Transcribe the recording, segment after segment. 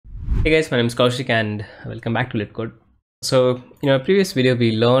Hey guys, my name is Koushik and welcome back to LetCode. So in our previous video,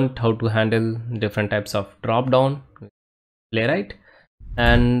 we learned how to handle different types of drop-down with Playwright,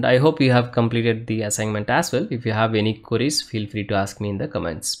 and I hope you have completed the assignment as well. If you have any queries, feel free to ask me in the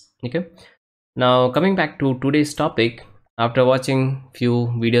comments. Okay. Now coming back to today's topic, after watching few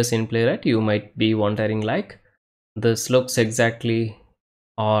videos in Playwright, you might be wondering like this looks exactly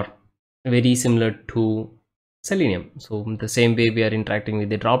or very similar to Selenium. So the same way we are interacting with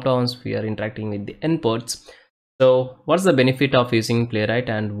the drop downs, we are interacting with the inputs. So what's the benefit of using Playwright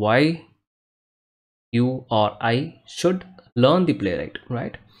and why you or I should learn the Playwright,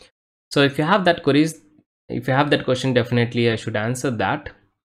 right? So if you have that queries, if you have that question, definitely I should answer that.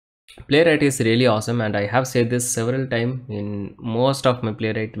 Playwright is really awesome, and I have said this several times in most of my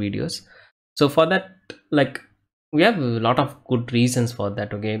Playwright videos. So for that, like, we have a lot of good reasons for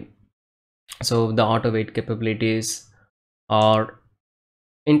that. Okay, so the auto wait capabilities, or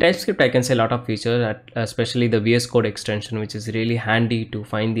in TypeScript I can say a lot of features, especially the VS Code extension, which is really handy to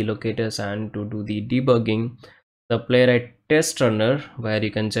find the locators and to do the debugging. The Playwright test runner, where you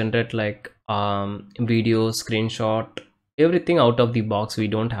can generate like video, screenshot, everything out of the box. We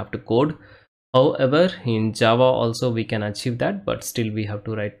don't have to code. However, in Java also we can achieve that, but still we have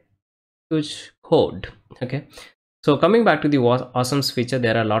to write huge code. Okay, so coming back to the awesome feature,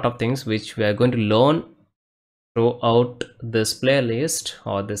 there are a lot of things which we are going to learn throughout this playlist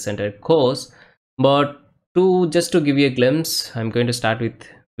or this entire course, but just to give you a glimpse, I'm going to start with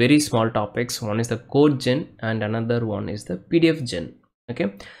very small topics. One is the code gen and another one is the PDF gen.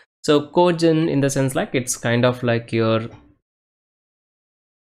 Okay, so code gen in the sense like it's kind of like your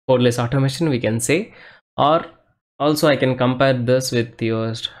codeless automation, we can say, or also I can compare this with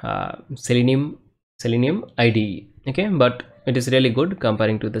your Selenium IDE. Okay, but it is really good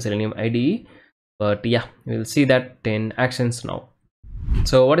comparing to the Selenium IDE. But yeah, we'll see that in actions now.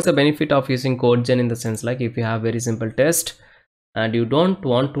 So what is the benefit of using code gen in the sense like if you have very simple test and you don't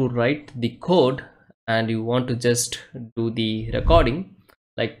want to write the code and you want to just do the recording,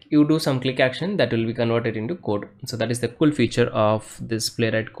 like you do some click action that will be converted into code. So that is the cool feature of this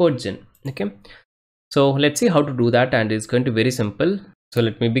Playwright code gen. Okay, so let's see how to do that, and it's going to be very simple. So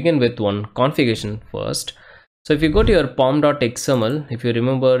let me begin with one configuration first. So if you go to your pom.xml, if you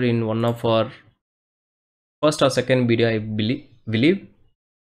remember in one of our first or second video, I believe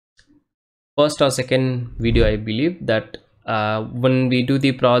first or second video, I believe that when we do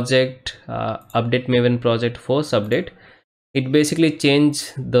the project update Maven project force update, it basically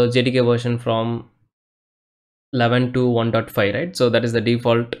changed the JDK version from 11 to 1.5, right? So that is the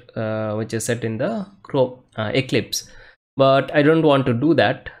default which is set in the Eclipse, but I don't want to do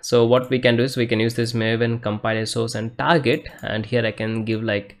that. So what we can do is we can use this Maven compiler source and target, and here I can give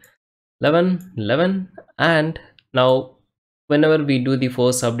like 11, and now whenever we do the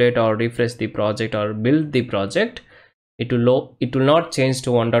force update or refresh the project or build the project, it will not change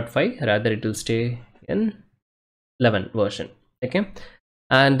to 1.5, rather it will stay in 11 version. Okay,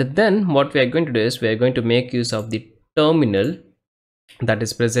 and then what we are going to do is we are going to make use of the terminal that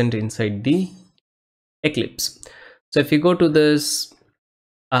is present inside the Eclipse. So if you go to this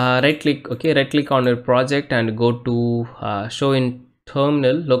right click on your project and go to show in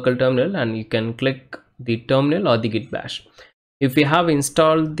terminal, local terminal, and you can click the terminal or the git bash. If you have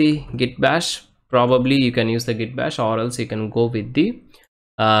installed the git bash, probably you can use the git bash, or else you can go with the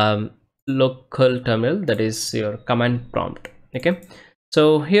local terminal, that is your command prompt. Okay,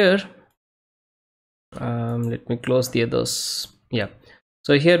 so here let me close the others. Yeah,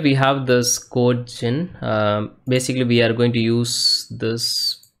 so here we have this code gen. Basically we are going to use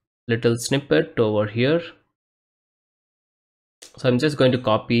this little snippet over here. So I'm just going to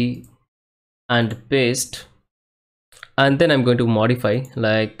copy and paste, and then I'm going to modify.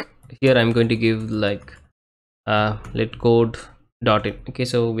 Like here I'm going to give like letcode.in. okay,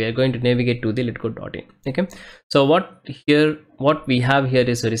 so we are going to navigate to the letcode.in. okay, so what we have here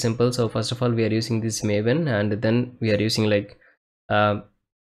is very simple. So first of all, we are using this Maven, and then we are using like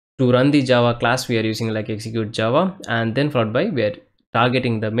to run the Java class, we are using like execute Java, and then followed by we are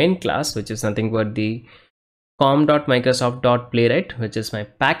targeting the main class, which is nothing but the com.microsoft.playwright, which is my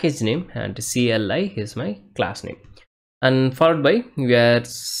package name, and CLI is my class name, and followed by we are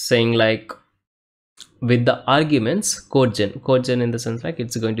saying like with the arguments code gen in the sense like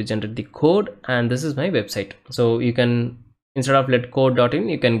it's going to generate the code, and this is my website. So you can, instead of letcode.in,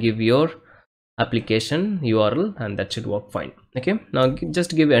 you can give your application URL, and that should work fine. Okay, now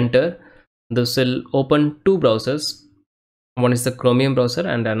just give enter. This will open two browsers. One is the Chromium browser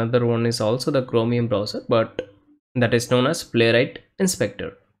and another one is also the Chromium browser, but that is known as Playwright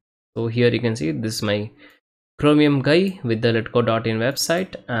Inspector. So here you can see this is my Chromium guy with the letcode.in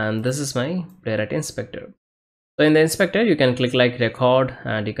website, and this is my Playwright inspector. So in the inspector you can click like record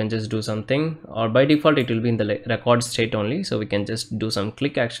and you can just do something, or by default it will be in the record state only, so we can just do some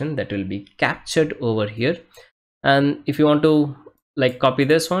click action that will be captured over here. And if you want to like copy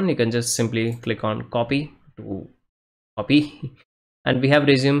this one, you can just simply click on copy to copy. And we have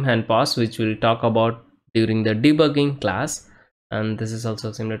resume and pause, which we'll talk about during the debugging class. And this is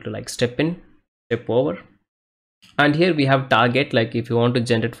also similar to like step in, step over. And here we have target, like if you want to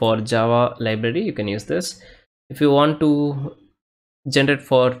generate for Java library, you can use this. If you want to generate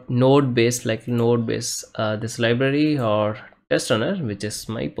for node based, like node base, this library or test runner, which is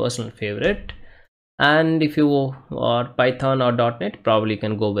my personal favorite. And if you are Python or .NET, probably you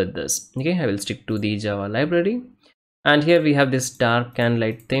can go with this. Okay, I will stick to the Java library. And here we have this dark and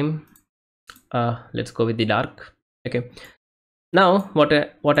light theme. Let's go with the dark. Okay, now what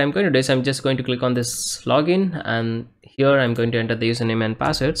I'm going to do is I'm just going to click on this login, and here I'm going to enter the username and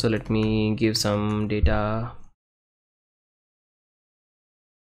password. So let me give some data.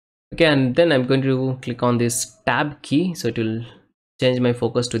 Okay, and then I'm going to click on this tab key, so it will change my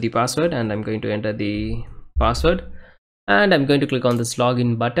focus to the password, and I'm going to enter the password, and I'm going to click on this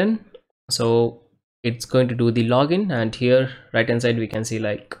login button. So it's going to do the login, and here right hand side we can see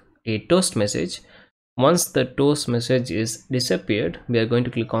like a toast message. Once the toast message is disappeared, we are going to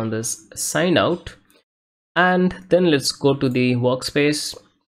click on this sign out, and then let's go to the workspace.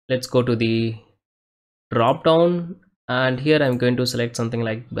 Let's go to the drop down, and here I'm going to select something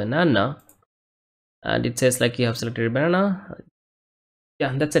like banana, and it says like you have selected banana.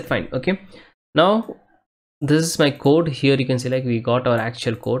 Yeah, that's it, fine. Okay, now this is my code. Here you can see like we got our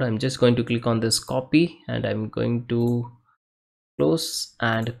actual code. I'm just going to click on this copy, and I'm going to close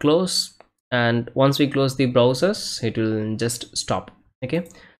and close, and once we close the browsers, it will just stop. Okay,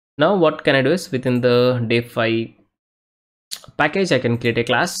 now what can I do is within the def5 package I can create a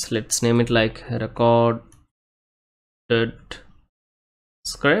class. Let's name it like recorded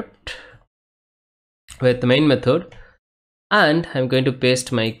script with the main method, and I'm going to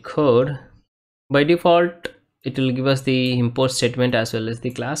paste my code. By default it will give us the import statement as well as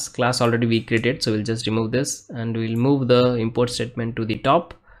the class already we created, so we'll just remove this and we'll move the import statement to the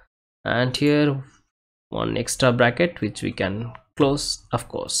top, and here one extra bracket which we can close, of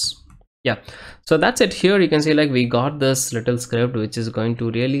course. Yeah, so that's it. Here you can see like we got this little script which is going to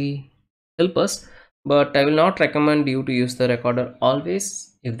really help us, but I will not recommend you to use the recorder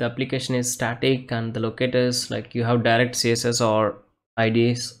always. If the application is static and the locators, like you have direct CSS or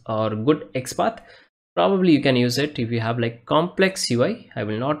IDs or good XPath, probably you can use it. If you have like complex UI, I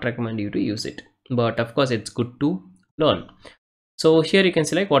will not recommend you to use it, but of course it's good to learn. So here you can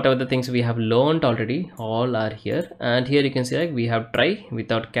see like whatever the things we have learned already, all are here, and here you can see like we have try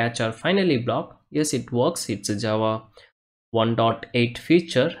without catch or finally block. Yes, it works. It's a Java 1.8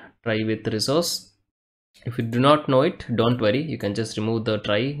 feature, try with resource. If you do not know it, don't worry, you can just remove the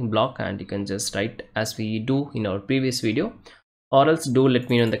try block and you can just write as we do in our previous video, or else do let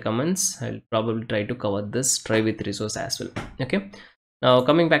me know in the comments. I'll probably try to cover this try with resource as well. Okay, now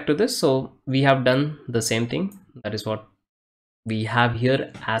coming back to this, so we have done the same thing. That is what we have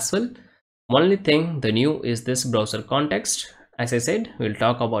here as well. Only thing the new is this browser context. As I said, we'll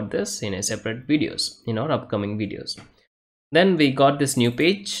talk about this in a separate videos in our upcoming videos. Then we got this new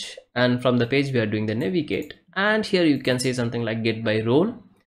page, and from the page we are doing the navigate, and here you can see something like get by role,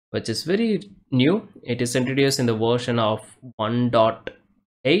 which is very new. It is introduced in the version of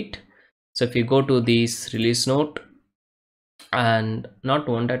 1.8. so if you go to this release note, and not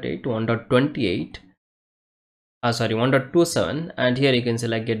 1.8, 1.28, sorry, 1.27, and here you can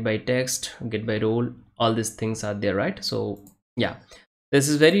select get by text, get by role, all these things are there, right? So yeah, this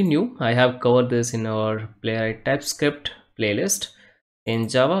is very new. I have covered this in our Playwright TypeScript playlist. In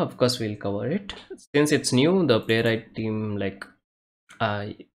Java, of course, we'll cover it. Since it's new, the Playwright team, like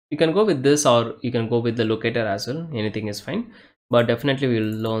you can go with this or you can go with the locator as well. Anything is fine, but definitely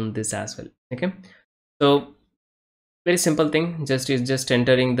we'll learn this as well. Okay, so very simple thing, just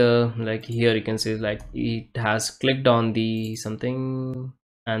entering the, like here you can see like it has clicked on the something,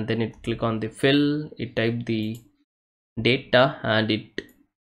 and then it click on the fill, it type the data, and it,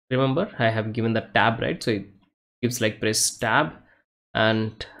 remember I have given the tab, right? So it gives like press tab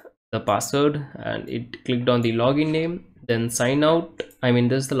and the password, and it clicked on the login name, then sign out. I mean,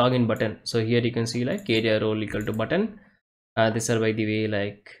 this is the login button. So here you can see like area role equal to button. These are, by the way,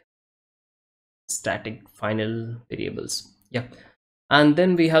 like static final variables. Yeah, and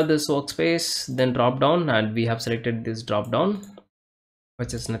then we have this workspace, then drop down, and we have selected this drop down,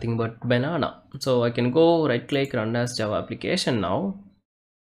 which is nothing but banana. So I can go right click, run as Java application now,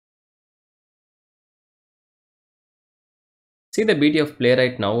 See the beauty of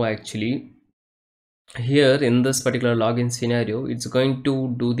Playwright now. Actually, here in this particular login scenario, it's going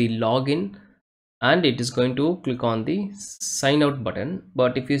to do the login and it is going to click on the sign out button.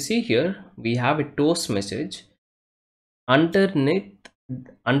 But if you see here, we have a toast message. Underneath,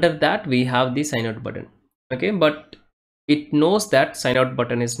 under that we have the sign out button. Okay, but it knows that sign out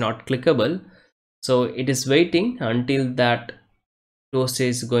button is not clickable, so it is waiting until that toast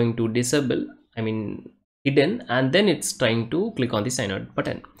is going to disable, hidden, and then it's trying to click on the sign out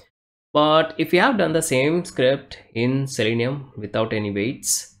button. But if you have done the same script in Selenium without any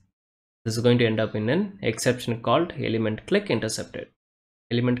waits, this is going to end up in an exception called element click intercepted,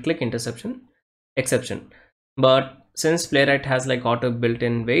 element click interception exception. But since Playwright has like auto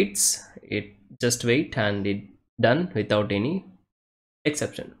built-in waits, it just wait and it done without any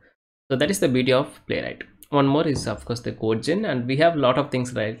exception. So that is the beauty of Playwright. One more is of course the Codegen, and we have a lot of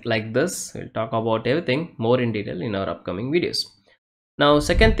things like this. We'll talk about everything more in detail in our upcoming videos. Now,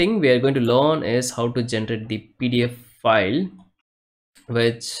 second thing we are going to learn is how to generate the PDF file,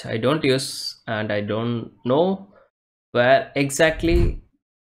 which I don't use and I don't know where exactly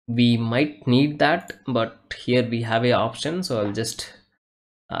we might need that, but here we have a option, so I'll just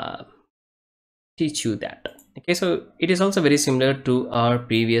teach you that. Okay, so it is also very similar to our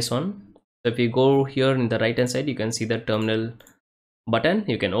previous one. So if you go here in the right hand side, you can see the terminal button.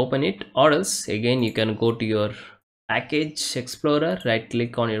 You can open it, or else again you can go to your package explorer, right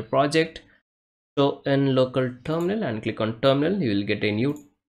click on your project, so in local terminal and click on terminal. You will get a new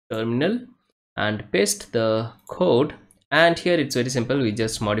terminal and paste the code. And here it's very simple, we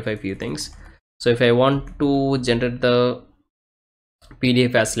just modify a few things. So if I want to generate the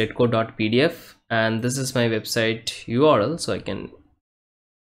PDF as letcode.pdf, and this is my website URL, so I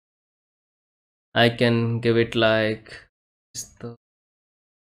can give it like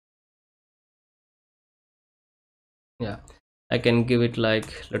I can give it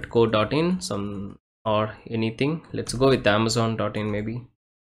like letcode.in some or anything. Let's go with amazon.in maybe.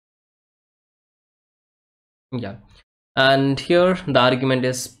 Yeah, and here the argument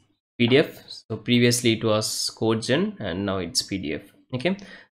is PDF. So previously it was Codegen and now it's PDF. Okay,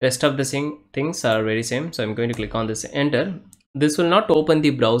 rest of the same things are very same. So I'm going to click on this enter. This will not open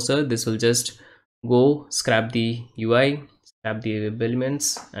the browser, this will just go scrap the UI, scrap the web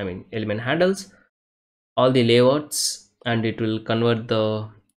elements, element handles, all the layouts, and it will convert the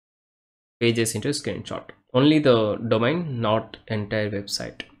pages into a screenshot. Only the domain, not entire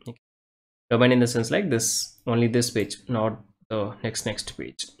website. Okay. Domain in the sense like this, only this page, not the next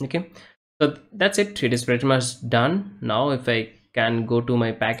page. Okay, so that's it. It is pretty much done. Now if I can go to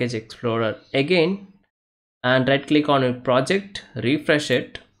my package explorer again and right click on a project, refresh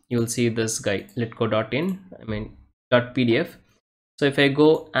it, you will see this guy letcode.in, .pdf. So if I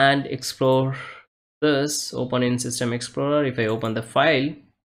go and explore this, open in System Explorer, if I open the file,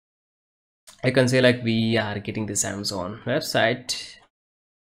 I can say like we are getting this Amazon website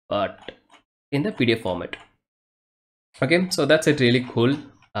but in the PDF format. Okay, so that's it, really cool.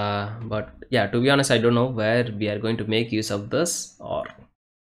 But yeah, to be honest, I don't know where we are going to make use of this, or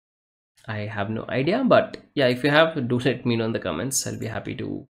I have no idea. But yeah, if you have, do let me know in the comments. I'll be happy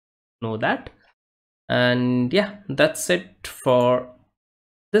to know that. And yeah, that's it for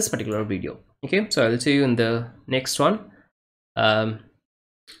this particular video. Okay, so I'll see you in the next one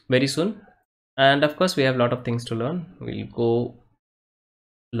very soon. And of course we have a lot of things to learn. We'll go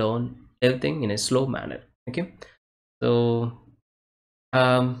learn everything in a slow manner. Okay, so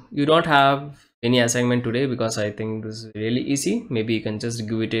you don't have any assignment today because I think this is really easy. Maybe you can just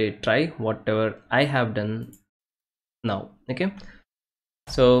give it a try, whatever I have done now. Okay,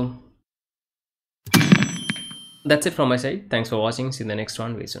 so that's it from my side. Thanks for watching. See you in the next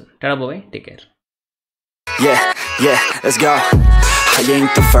one very soon. Ta-da, bye-bye. Take care. Yeah, let's go. I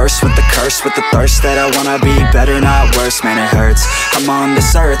ain't the first with the curse, with the thirst that I wanna be better, not worse, man it hurts. I'm on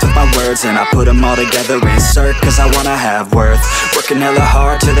this earth with my words and I put them all together, insert, cause I wanna have worth. Working hella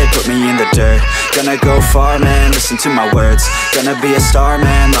hard till they put me in the dirt. Gonna go far, man, listen to my words. Gonna be a star,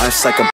 man, life's like a